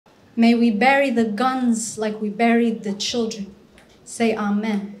May we bury the guns like we buried the children. Say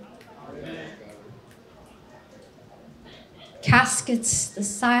Amen. Caskets the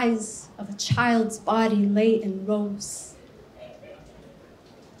size of a child's body lay in rows.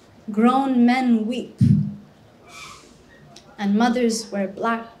 Grown men weep, and mothers wear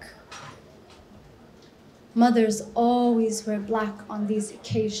black. Mothers always wear black on these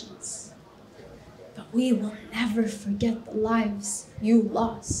occasions. But we will never forget the lives you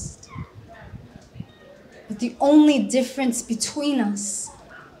lost. But the only difference between us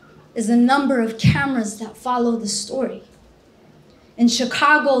is the number of cameras that follow the story. In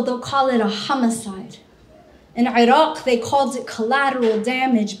Chicago, they'll call it a homicide. In Iraq, they called it collateral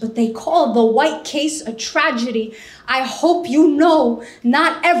damage, but they call the white case a tragedy. I hope you know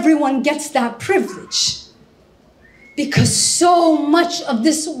not everyone gets that privilege. Because so much of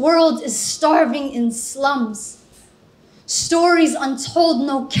this world is starving in slums. Stories untold,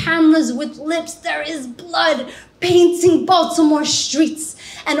 no cameras with lips. There is blood painting Baltimore streets,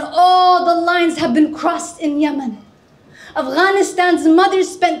 and all the lines have been crossed in Yemen. Afghanistan's mothers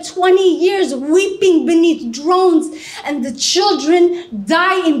spent 20 years weeping beneath drones, and the children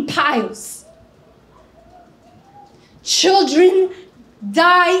die in piles. Children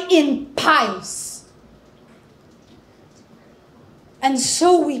die in piles. And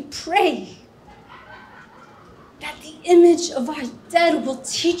so we pray that the image of our dead will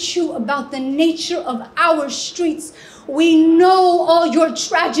teach you about the nature of our streets. We know all your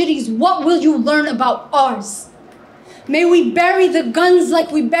tragedies. What will you learn about ours? May we bury the guns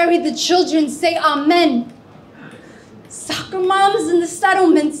like we bury the children. Say Amen. Soccer moms in the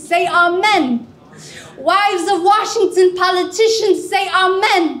settlements, say Amen. Wives of Washington politicians, say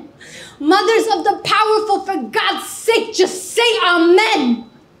Amen. Mothers of the powerful, for God's sake, just say Amen.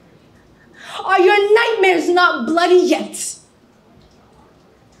 Are your nightmares not bloody yet?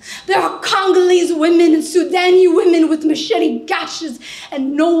 There are Congolese women and Sudani women with machete gashes,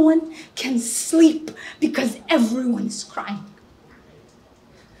 and no one can sleep because everyone is crying.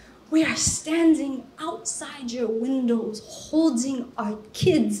 We are standing outside your windows, holding our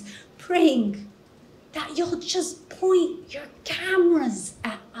kids, praying that you'll just point your cameras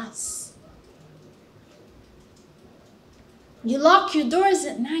at us. You lock your doors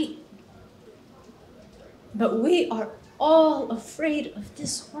at night, but we are all afraid of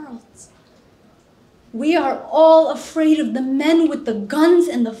this world. We are all afraid of the men with the guns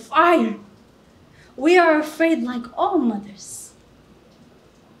and the fire. We are afraid like all mothers,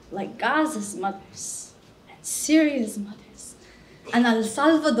 like Gaza's mothers, and Syria's mothers, and El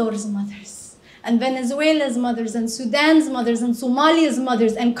Salvador's mothers, and Venezuela's mothers, and Sudan's mothers, and Somalia's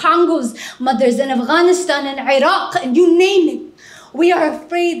mothers, and Congo's mothers, and Afghanistan, and Iraq, and you name it. We are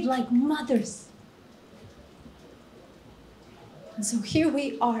afraid like mothers. And so here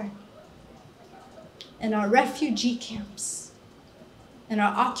we are in our refugee camps, in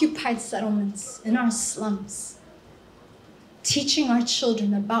our occupied settlements, in our slums, teaching our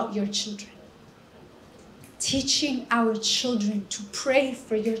children about your children, teaching our children to pray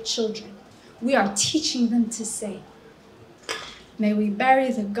for your children. We are teaching them to say, may we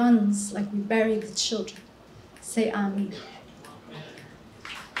bury the guns like we bury the children. Say Amen.